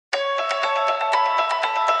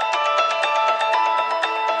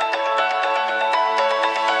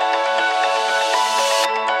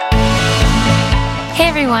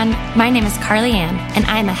everyone, my name is Carly Ann, and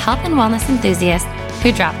I'm a health and wellness enthusiast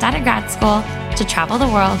who dropped out of grad school to travel the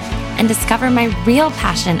world and discover my real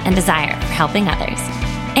passion and desire for helping others.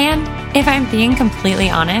 And if I'm being completely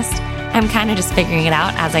honest, I'm kind of just figuring it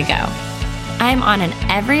out as I go. I'm on an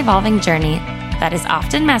ever-evolving journey that is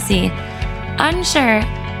often messy, unsure,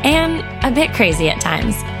 and a bit crazy at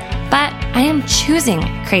times, but I am choosing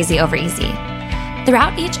crazy over easy.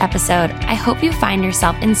 Throughout each episode, I hope you find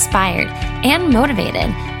yourself inspired and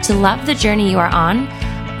motivated to love the journey you are on,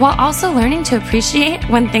 while also learning to appreciate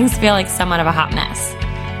when things feel like somewhat of a hot mess.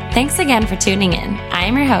 Thanks again for tuning in. I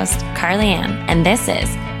am your host, Carly Ann, and this is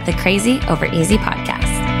the Crazy Over Easy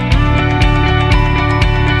podcast.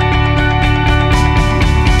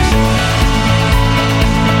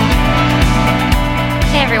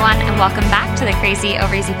 Hey everyone, and welcome back to the Crazy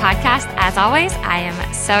Over Easy podcast. As always, I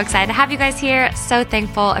am so excited to have you guys here. So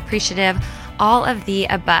thankful, appreciative, all of the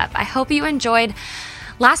above. I hope you enjoyed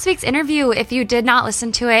last week's interview. If you did not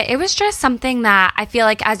listen to it, it was just something that I feel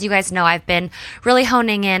like, as you guys know, I've been really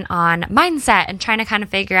honing in on mindset and trying to kind of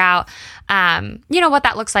figure out, what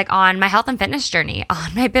that looks like on my health and fitness journey,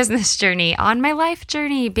 on my business journey, on my life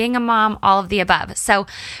journey, being a mom, all of the above. So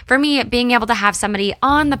for me, being able to have somebody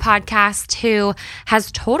on the podcast who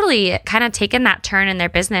has totally kind of taken that turn in their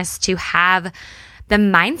business to have the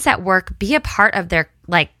mindset work be a part of their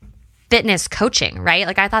fitness coaching,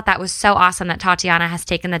 right? I thought that was so awesome that Tatiana has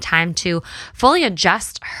taken the time to fully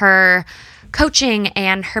adjust her coaching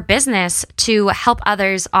and her business to help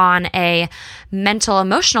others on a mental,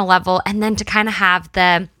 emotional level, and then to kind of have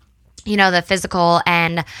the physical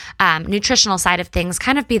and nutritional side of things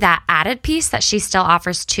kind of be that added piece that she still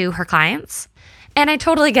offers to her clients. And I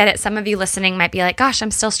totally get it. Some of you listening might be like, gosh,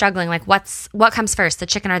 I'm still struggling. What comes first, the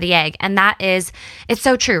chicken or the egg? And it's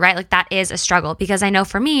so true, right? That is a struggle, because I know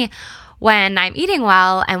for me, when I'm eating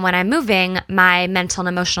well and when I'm moving, my mental and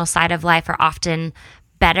emotional side of life are often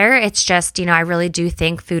better. It's just, I really do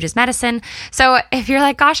think food is medicine. So if you're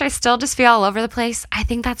like, gosh, I still just feel all over the place, I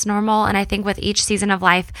think that's normal. And I think with each season of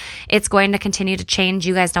life, it's going to continue to change.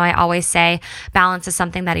 You guys know I always say balance is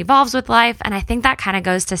something that evolves with life. And I think that kind of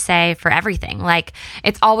goes to say for everything,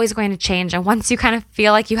 it's always going to change. And once you kind of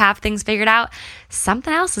feel like you have things figured out,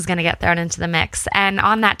 something else is going to get thrown into the mix. And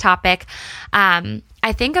on that topic,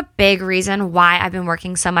 I think a big reason why I've been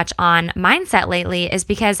working so much on mindset lately is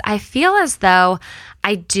because I feel as though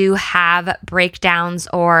I do have breakdowns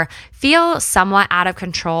or feel somewhat out of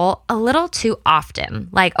control a little too often.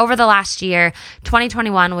 Over the last year,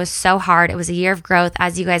 2021 was so hard. It was a year of growth.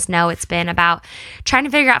 As you guys know, it's been about trying to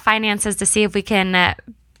figure out finances to see if we can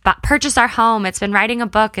purchase our home. It's been writing a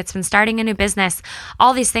book. It's been starting a new business,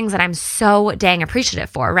 all these things that I'm so dang appreciative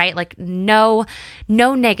for, right? No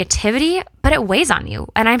negativity, but it weighs on you.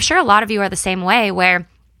 And I'm sure a lot of you are the same way, where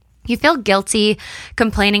you feel guilty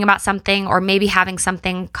complaining about something, or maybe having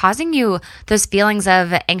something causing you those feelings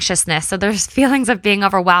of anxiousness. So there's feelings of being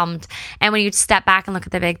overwhelmed. And when you step back and look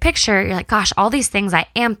at the big picture, you're like, gosh, all these things I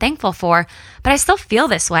am thankful for, but I still feel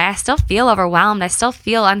this way. I still feel overwhelmed. I still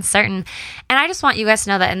feel uncertain. And I just want you guys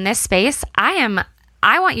to know that in this space,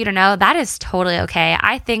 I want you to know that is totally okay.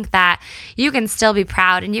 I think that you can still be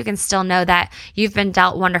proud and you can still know that you've been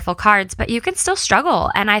dealt wonderful cards, but you can still struggle.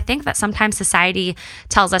 And I think that sometimes society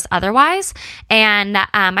tells us otherwise. And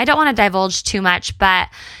I don't want to divulge too much, but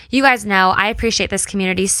you guys know I appreciate this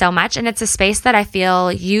community so much. And it's a space that I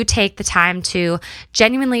feel you take the time to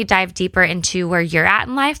genuinely dive deeper into where you're at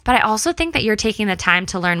in life. But I also think that you're taking the time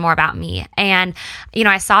to learn more about me. And,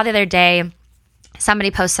 I saw the other day,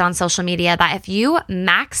 somebody posted on social media that if you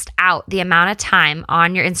maxed out the amount of time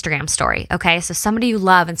on your Instagram story, okay, so somebody you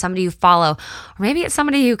love and somebody you follow, or maybe it's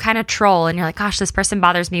somebody you kind of troll and you're like, gosh, this person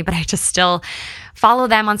bothers me, but I just still follow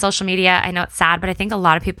them on social media. I know it's sad, but I think a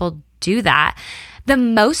lot of people do that. The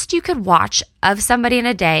most you could watch of somebody in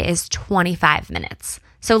a day is 25 minutes.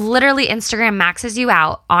 So literally Instagram maxes you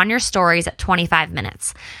out on your stories at 25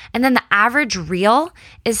 minutes. And then the average reel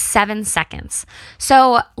is 7 seconds.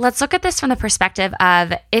 So let's look at this from the perspective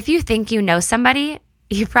of, if you think you know somebody,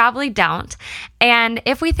 you probably don't. And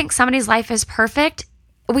if we think somebody's life is perfect,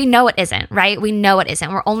 we know it isn't, right? We know it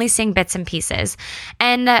isn't. We're only seeing bits and pieces.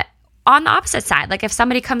 And on the opposite side, if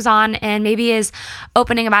somebody comes on and maybe is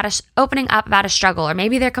opening up about a struggle, or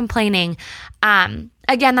maybe they're complaining,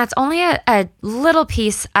 again, that's only a little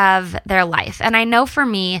piece of their life. And I know for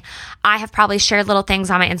me, I have probably shared little things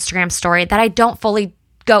on my Instagram story that I don't fully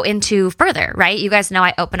go into further, right? You guys know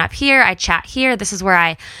I open up here, I chat here. This is where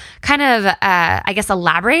I kind of,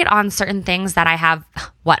 elaborate on certain things that I have,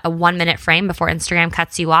 a 1 minute frame before Instagram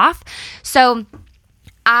cuts you off. So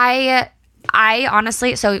I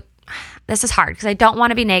honestly, this is hard because I don't want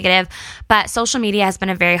to be negative, but social media has been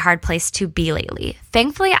a very hard place to be lately.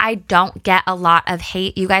 Thankfully, I don't get a lot of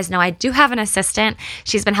hate. You guys know I do have an assistant.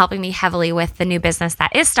 She's been helping me heavily with the new business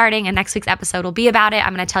that is starting, and next week's episode will be about it.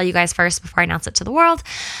 I'm going to tell you guys first before I announce it to the world.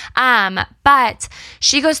 But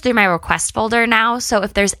she goes through my request folder now. So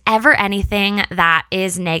if there's ever anything that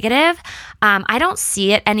is negative, I don't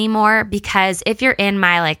see it anymore, because if you're in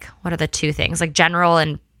my, like, what are the two things, like general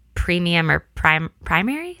and premium or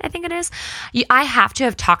primary, I think it is, I have to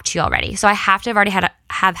have talked to you already. So I have to have already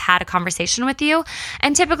have had a conversation with you.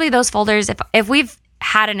 And typically those folders, if we've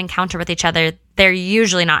had an encounter with each other, they're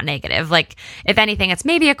usually not negative. Like, if anything, it's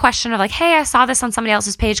maybe a question of like, hey, I saw this on somebody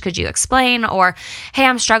else's page. Could you explain? Or, hey,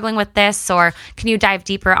 I'm struggling with this. Or can you dive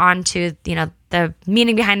deeper onto, the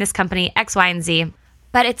meaning behind this company, X, Y, and Z.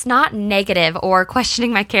 But it's not negative or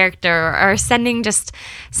questioning my character or sending just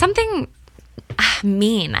something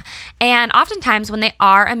mean. And oftentimes when they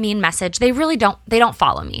are a mean message, they don't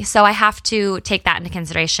follow me. So I have to take that into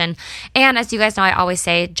consideration. And as you guys know, I always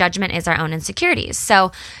say judgment is our own insecurities.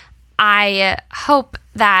 So I hope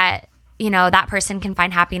that that person can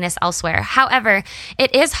find happiness elsewhere. However,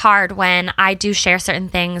 it is hard when I do share certain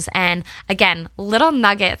things, and again, little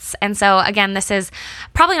nuggets. And so again, this is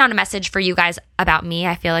probably not a message for you guys about me.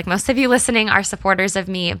 I feel like most of you listening are supporters of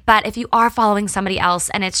me, but if you are following somebody else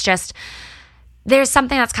and it's just, there's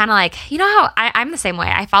something that's kind of like, how I'm the same way.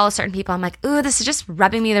 I follow certain people. I'm like, ooh, this is just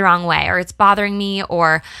rubbing me the wrong way, or it's bothering me,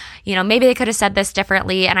 or, maybe they could have said this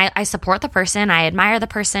differently. And I support the person, I admire the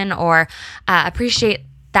person, or appreciate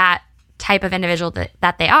that type of individual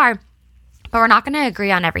that they are, but we're not going to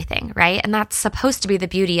agree on everything, right? And that's supposed to be the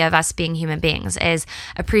beauty of us being human beings, is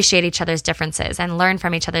appreciate each other's differences and learn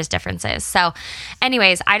from each other's differences. So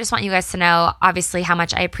anyways, I just want you guys to know, obviously, how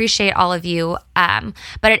much I appreciate all of you,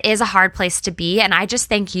 but it is a hard place to be. And I just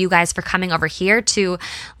thank you guys for coming over here to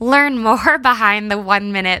learn more behind the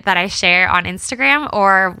 1 minute that I share on Instagram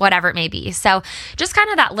or whatever it may be. So just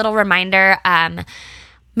kind of that little reminder,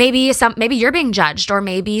 maybe you're being judged, or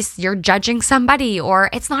maybe you're judging somebody, or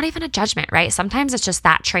it's not even a judgment, right? Sometimes it's just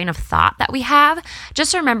that train of thought that we have.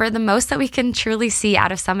 Just remember, the most that we can truly see out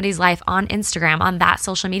of somebody's life on Instagram, on that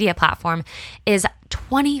social media platform, is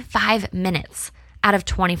 25 minutes out of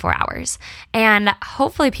 24 hours. And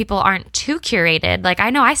hopefully people aren't too curated. Like,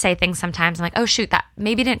 I know I say things sometimes, I'm like, oh shoot, that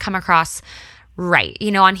maybe didn't come across right.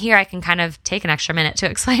 On here I can kind of take an extra minute to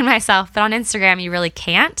explain myself, but on Instagram you really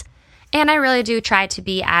can't. And I really do try to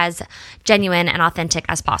be as genuine and authentic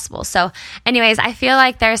as possible. So anyways, I feel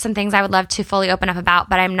like there are some things I would love to fully open up about,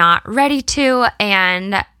 but I'm not ready to.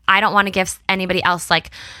 And I don't want to give anybody else like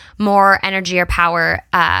more energy or power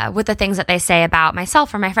with the things that they say about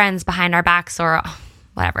myself or my friends behind our backs, or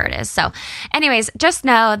whatever it is. So anyways, just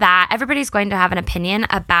know that everybody's going to have an opinion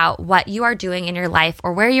about what you are doing in your life,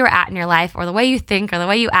 or where you're at in your life, or the way you think, or the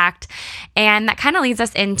way you act. And that kind of leads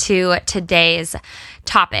us into today's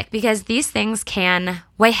topic, because these things can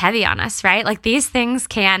weigh heavy on us, right? Like, these things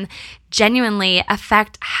can genuinely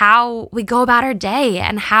affect how we go about our day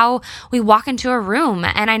and how we walk into a room.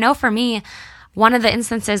 And I know for me, one of the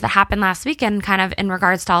instances that happened last weekend, kind of in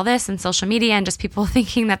regards to all this and social media and just people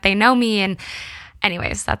thinking that they know me, and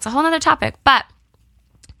anyways, that's a whole nother topic, but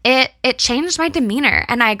it changed my demeanor.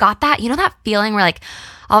 And I got that, that feeling where like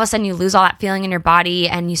all of a sudden you lose all that feeling in your body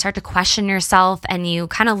and you start to question yourself and you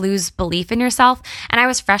kind of lose belief in yourself. And I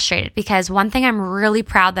was frustrated, because one thing I'm really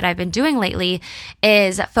proud that I've been doing lately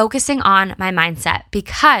is focusing on my mindset,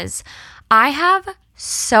 because I have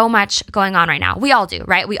so much going on right now. We all do,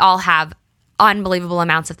 right? We all have unbelievable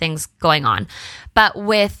amounts of things going on, but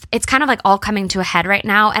it's kind of like all coming to a head right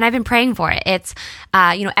now. And I've been praying for it. It's,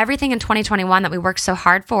 everything in 2021 that we worked so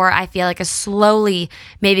hard for, I feel like is slowly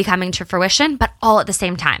maybe coming to fruition, but all at the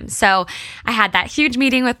same time. So I had that huge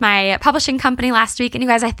meeting with my publishing company last week. And you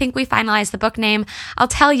guys, I think we finalized the book name. I'll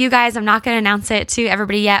tell you guys, I'm not going to announce it to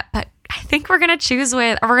everybody yet, but I think we're going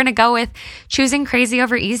to go with Choosing Crazy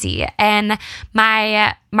Over Easy. And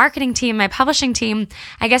my marketing team, my publishing team,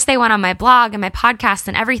 I guess they went on my blog and my podcast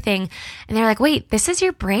and everything. And they're like, wait, this is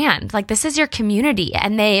your brand. Like, this is your community,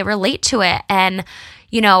 and they relate to it. And,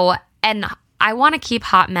 and I want to keep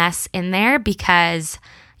Hot Mess in there, because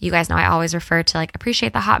you guys know I always refer to like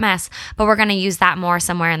appreciate the hot mess, but we're going to use that more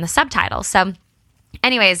somewhere in the subtitle. So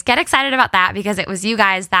anyways, get excited about that, because it was you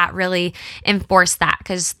guys that really enforced that,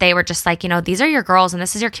 because they were just like, these are your girls and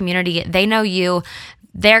this is your community. They know you.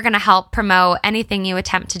 They're going to help promote anything you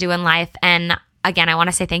attempt to do in life. And again, I want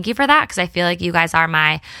to say thank you for that, because I feel like you guys are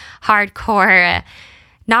my hardcore,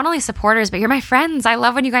 not only supporters, but you're my friends. I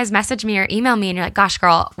love when you guys message me or email me and you're like, gosh,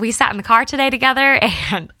 girl, we sat in the car today together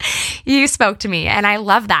and you spoke to me. And I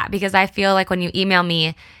love that, because I feel like when you email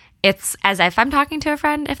me, it's as if I'm talking to a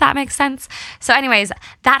friend, if that makes sense. So anyways,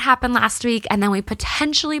 that happened last week. And then we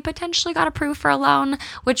potentially got approved for a loan,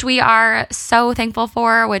 which we are so thankful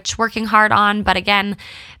for, which working hard on, but again,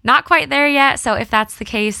 not quite there yet. So if that's the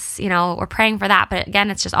case, we're praying for that. But again,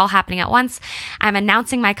 it's just all happening at once. I'm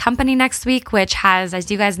announcing my company next week, which has, as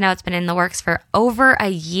you guys know, it's been in the works for over a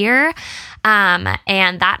year. And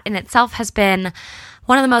that in itself has been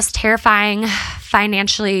one of the most terrifying,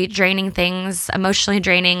 financially draining things, emotionally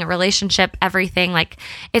draining, relationship, everything. Like,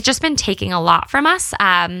 it's just been taking a lot from us.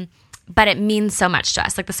 But it means so much to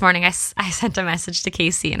us. Like this morning, I sent a message to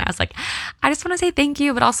Casey and I was like, I just want to say thank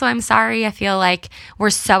you, but also I'm sorry. I feel like we're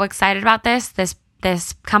so excited about this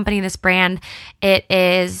company, this brand. It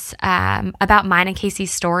is about mine and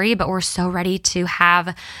Casey's story, but we're so ready to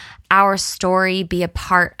have our story be a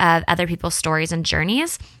part of other people's stories and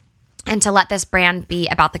journeys, and to let this brand be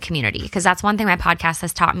about the community. Because that's one thing my podcast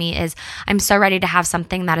has taught me is I'm so ready to have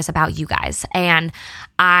something that is about you guys. And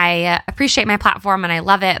I appreciate my platform and I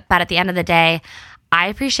love it. But at the end of the day, I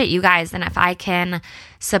appreciate you guys. And if I can,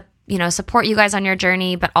 support you guys on your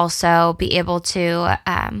journey, but also be able to,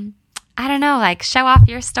 show off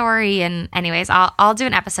your story. And anyways, I'll do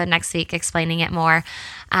an episode next week explaining it more.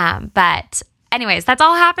 But anyways, that's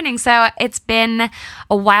all happening. So it's been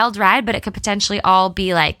a wild ride, but it could potentially all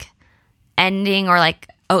be like ending or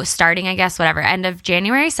starting, I guess, whatever, end of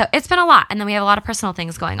January. So it's been a lot. And then we have a lot of personal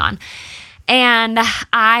things going on. And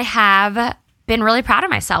I have been really proud of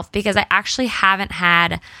myself because I actually haven't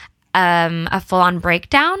had a full-on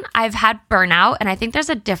breakdown. I've had burnout, and I think there's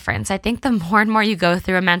a difference. I think the more and more you go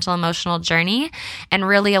through a mental, emotional journey and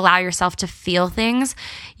really allow yourself to feel things,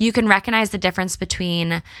 you can recognize the difference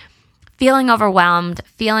between feeling overwhelmed,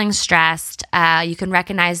 feeling stressed. You can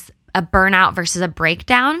recognize a burnout versus a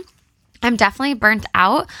breakdown. I'm definitely burnt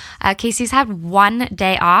out. Casey's had 1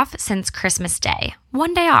 day off since Christmas Day.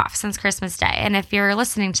 1 day off since Christmas Day. And if you're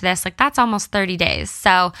listening to this, that's almost 30 days.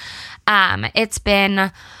 So it's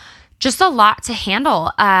been just a lot to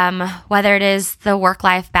handle, whether it is the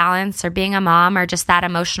work-life balance or being a mom or just that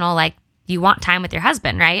emotional, you want time with your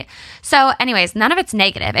husband, right? So anyways, none of it's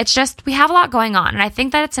negative. It's just we have a lot going on. And I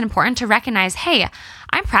think that it's important to recognize, hey,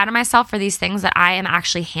 I'm proud of myself for these things that I am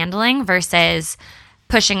actually handling versus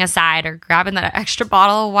pushing aside or grabbing that extra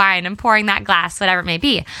bottle of wine and pouring that glass, whatever it may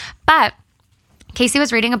be. But Casey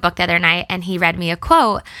was reading a book the other night and he read me a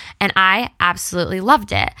quote and I absolutely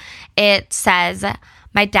loved it. It says,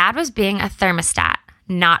 "My dad was being a thermostat,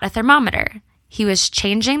 not a thermometer. He was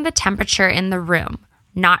changing the temperature in the room,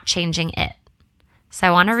 not changing it." So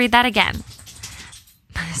I want to read that again.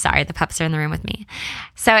 Sorry, the pups are in the room with me.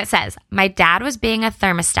 So it says, "My dad was being a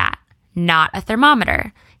thermostat, not a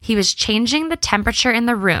thermometer. He was changing the temperature in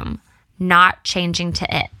the room, not changing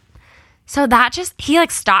to it." So that he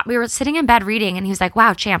stopped. We were sitting in bed reading and he was like,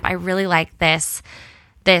 "Wow, Champ, I really like this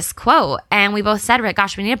quote." And we both said,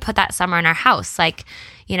 "Gosh, we need to put that somewhere in our house.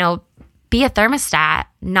 Be a thermostat,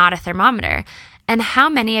 not a thermometer." And how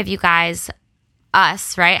many of you guys,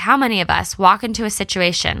 us, right? How many of us walk into a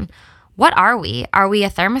situation? What are we? Are we a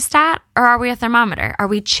thermostat or are we a thermometer? Are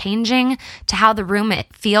we changing to how the room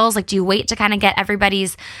it feels? Do you wait to kind of get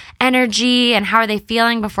everybody's energy and how are they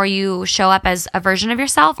feeling before you show up as a version of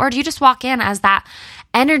yourself? Or do you just walk in as that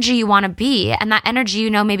energy you want to be and that energy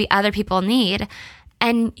maybe other people need,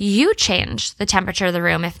 and you change the temperature of the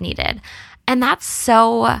room if needed? And that's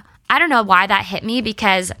so, I don't know why that hit me,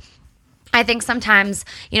 because I think sometimes,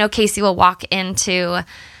 Casey will walk into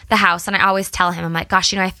the house and I always tell him, I'm like,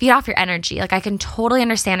 "Gosh, I feed off your energy. I can totally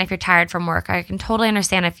understand if you're tired from work. I can totally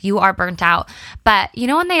understand if you are burnt out. But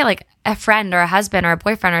when they a friend or a husband or a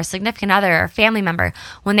boyfriend or a significant other or a family member,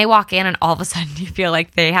 when they walk in and all of a sudden you feel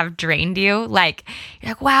like they have drained you, you're like,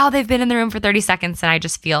 wow, they've been in the room for 30 seconds and I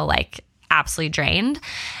just feel absolutely drained."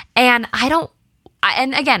 And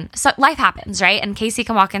and again, so life happens, right? And Casey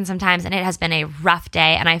can walk in sometimes and it has been a rough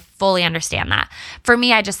day and I fully understand that. For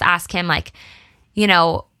me, I just ask him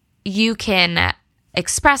you can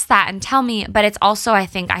express that and tell me, but it's also, I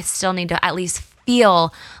think I still need to at least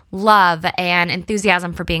feel love and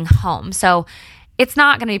enthusiasm for being home. So it's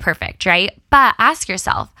not going to be perfect, right? But ask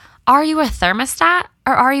yourself, are you a thermostat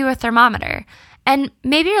or are you a thermometer? And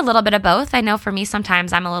maybe you're a little bit of both. I know for me,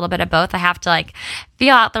 sometimes I'm a little bit of both. I have to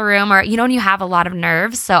feel out the room, or, when you have a lot of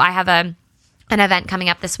nerves. So I have an event coming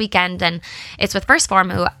up this weekend and it's with First Form,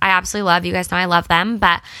 who I absolutely love. You guys know I love them,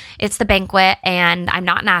 but it's the banquet and I'm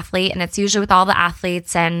not an athlete and it's usually with all the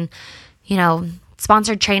athletes and,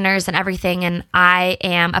 sponsored trainers and everything. And I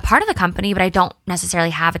am a part of the company, but I don't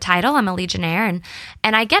necessarily have a title. I'm a Legionnaire,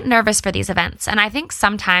 and I get nervous for these events. And I think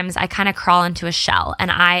sometimes I kind of crawl into a shell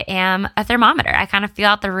and I am a thermometer. I kind of feel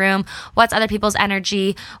out the room. What's other people's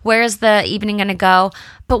energy? Where's the evening going to go?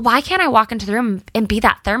 But why can't I walk into the room and be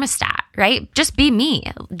that thermostat, right? Just be me,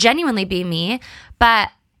 genuinely be me. But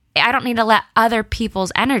I don't need to let other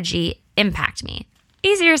people's energy impact me.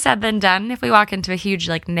 Easier said than done. If we walk into a huge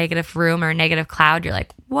negative room or a negative cloud, you're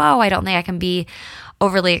like, whoa, I don't think I can be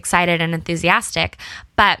overly excited and enthusiastic.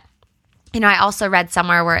 But, I also read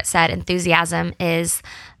somewhere where it said enthusiasm is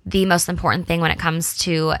the most important thing when it comes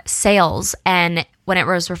to sales. And when it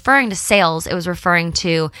was referring to sales, it was referring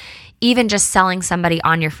to even just selling somebody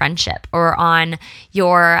on your friendship or on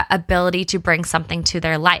your ability to bring something to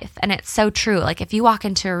their life. And it's so true. If you walk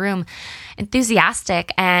into a room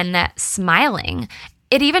enthusiastic and smiling,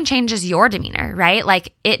 it even changes your demeanor,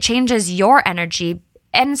 right? It changes your energy.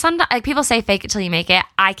 And sometimes people say fake it till you make it.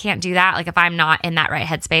 I can't do that. If I'm not in that right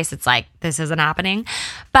headspace, it's this isn't happening.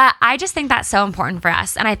 But I just think that's so important for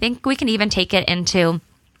us. And I think we can even take it into,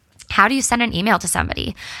 how do you send an email to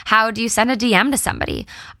somebody? How do you send a DM to somebody?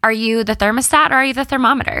 Are you the thermostat or are you the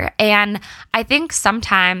thermometer? And I think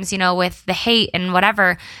sometimes, with the hate and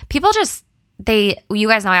whatever, people just, you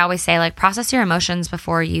guys know I always say, process your emotions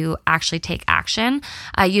before you actually take action.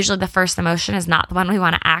 Usually the first emotion is not the one we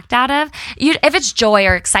want to act out of. If it's joy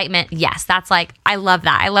or excitement, yes, that's I love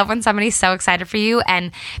that. I love when somebody's so excited for you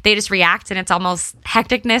and they just react and it's almost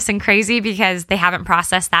hecticness and crazy because they haven't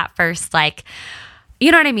processed that first,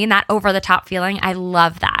 you know what I mean? That over the top feeling. I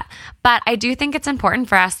love that. But I do think it's important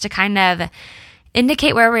for us to kind of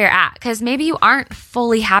indicate where we're at, because maybe you aren't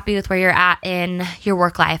fully happy with where you're at in your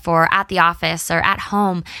work life or at the office or at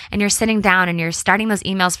home, and you're sitting down and you're starting those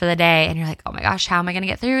emails for the day and you're like, oh my gosh, how am I going to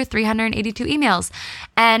get through 382 emails?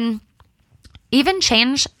 And even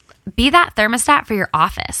be that thermostat for your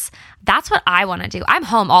office. That's what I want to do. I'm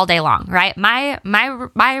home all day long, right? My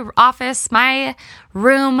office, my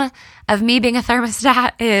room of me being a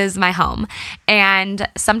thermostat is my home. And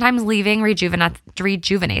sometimes leaving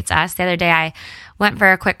rejuvenates us. The other day I went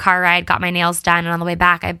for a quick car ride, got my nails done, and on the way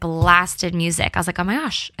back I blasted music. I was like, oh my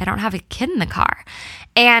gosh, I don't have a kid in the car.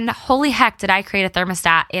 And holy heck, did I create a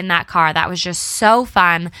thermostat in that car. That was just so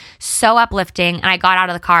fun, so uplifting. And I got out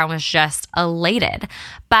of the car and was just elated.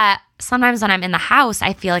 But sometimes when I'm in the house,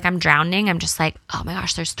 I feel like I'm drowning. I'm just like, oh my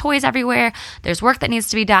gosh, there's toys everywhere. There's work that needs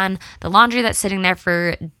to be done. The laundry that's sitting there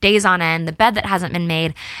for days on end. The bed that hasn't been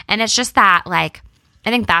made. And it's just that, I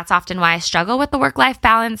think that's often why I struggle with the work-life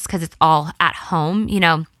balance, because it's all at home,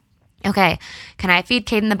 Okay, can I feed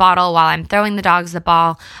Caden the bottle while I'm throwing the dogs the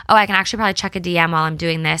ball? Oh, I can actually probably check a DM while I'm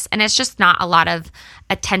doing this. And it's just not a lot of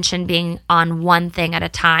attention being on one thing at a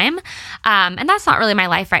time. And that's not really my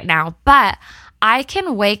life right now. But I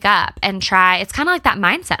can wake up and try. It's kind of like that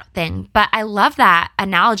mindset thing. But I love that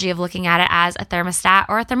analogy of looking at it as a thermostat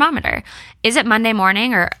or a thermometer. Is it Monday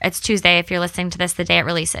morning, or it's Tuesday if you're listening to this the day it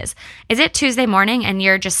releases? Is it Tuesday morning and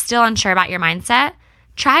you're just still unsure about your mindset?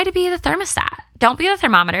 Try to be the thermostat. Don't be the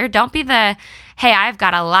thermometer. Don't be the, hey, I've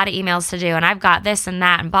got a lot of emails to do and I've got this and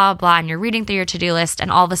that and blah, blah, blah. And you're reading through your to-do list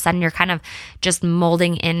and all of a sudden you're kind of just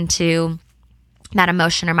molding into that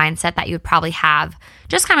emotion or mindset that you would probably have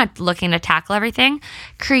just kind of looking to tackle everything.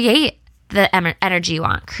 Create the energy you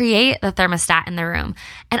want. Create the thermostat in the room.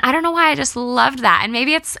 And I don't know why I just loved that. And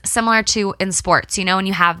maybe it's similar to in sports, when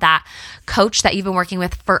you have that coach that you've been working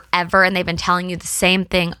with forever and they've been telling you the same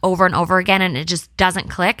thing over and over again and it just doesn't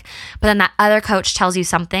click. But then that other coach tells you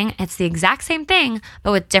something. It's the exact same thing,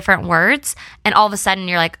 but with different words. And all of a sudden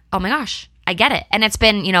you're like, oh my gosh, I get it. And it's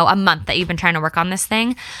been, a month that you've been trying to work on this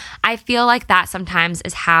thing. I feel like that sometimes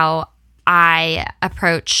is how I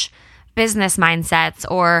approach business mindsets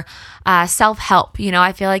or self-help.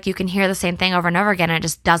 I feel like you can hear the same thing over and over again and it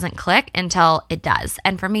just doesn't click until it does.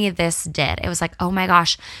 And for me, this did. It was like, oh my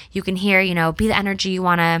gosh, you can hear, be the energy you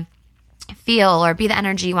want to feel or be the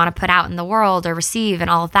energy you want to put out in the world or receive and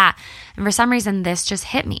all of that. And for some reason, this just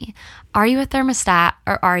hit me. Are you a thermostat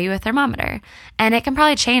or are you a thermometer? And it can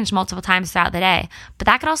probably change multiple times throughout the day. But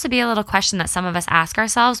that could also be a little question that some of us ask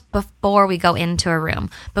ourselves before we go into a room,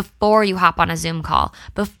 before you hop on a Zoom call,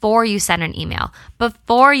 before you send an email,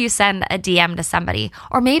 before you send a DM to somebody,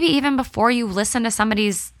 or maybe even before you listen to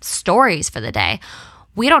somebody's stories for the day.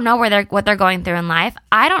 We don't know what they're going through in life.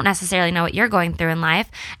 I don't necessarily know what you're going through in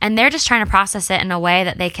life. And they're just trying to process it in a way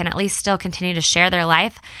that they can at least still continue to share their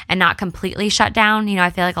life and not completely shut down. I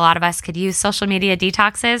feel like a lot of us could use social media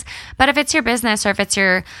detoxes. But if it's your business or if it's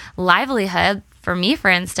your livelihood, for me, for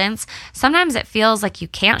instance, sometimes it feels like you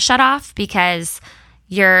can't shut off because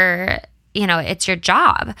you're it's your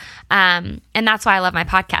job. And that's why I love my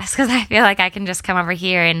podcast, because I feel like I can just come over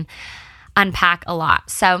here and unpack a lot.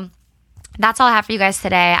 So that's all I have for you guys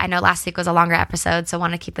today. I know last week was a longer episode, so I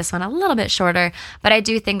want to keep this one a little bit shorter, but I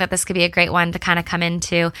do think that this could be a great one to kind of come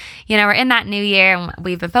into. We're in that new year and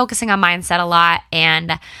we've been focusing on mindset a lot.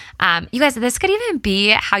 And you guys, this could even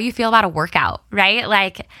be how you feel about a workout, right?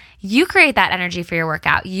 Like, you create that energy for your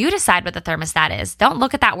workout. You decide what the thermostat is. Don't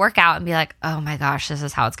look at that workout and be like, oh my gosh, this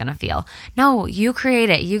is how it's going to feel. No, you create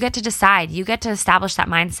it. You get to decide. You get to establish that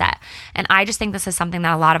mindset. And I just think this is something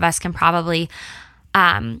that a lot of us can probably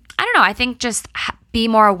I think just be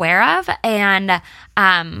more aware of. And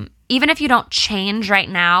even if you don't change right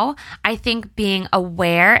now, I think being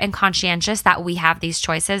aware and conscientious that we have these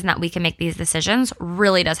choices and that we can make these decisions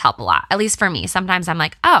really does help a lot. At least for me. Sometimes I'm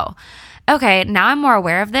like, oh, okay, now I'm more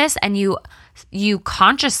aware of this. And you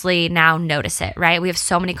consciously now notice it, right? We have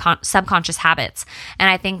so many subconscious habits. And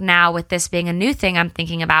I think now with this being a new thing I'm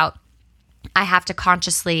thinking about, I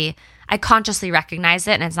consciously recognize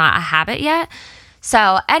it and it's not a habit yet.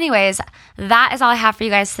 So anyways, that is all I have for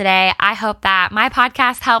you guys today. I hope that my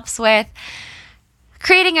podcast helps with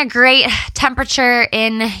creating a great temperature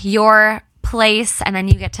in your place, and then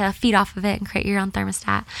you get to feed off of it and create your own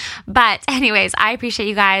thermostat. But anyways, I appreciate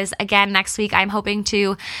you guys. Again, next week, I'm hoping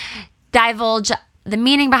to divulge the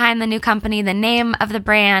meaning behind the new company, the name of the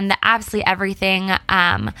brand, absolutely everything.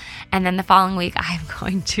 And then the following week, I'm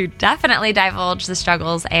going to definitely divulge the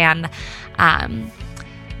struggles and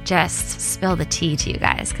just spill the tea to you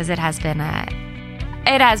guys, because it has been a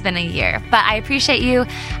year. But I appreciate you.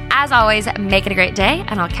 As always, make it a great day,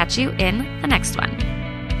 and I'll catch you in the next one.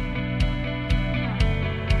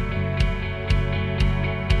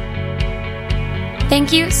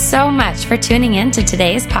 Thank you so much for tuning in to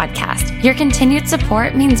today's podcast. Your continued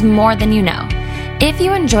support means more than you know. If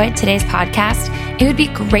you enjoyed today's podcast, it would be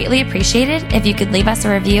greatly appreciated if you could leave us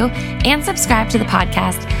a review and subscribe to the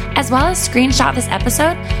podcast, as well as screenshot this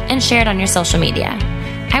episode and share it on your social media.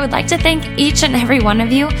 I would like to thank each and every one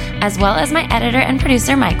of you, as well as my editor and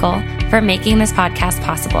producer, Michael, for making this podcast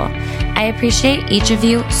possible. I appreciate each of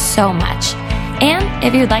you so much. And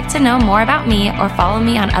if you'd like to know more about me or follow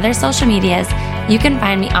me on other social medias, you can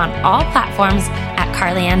find me on all platforms at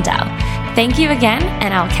Carly Andell. Thank you again,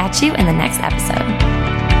 and I'll catch you in the next episode.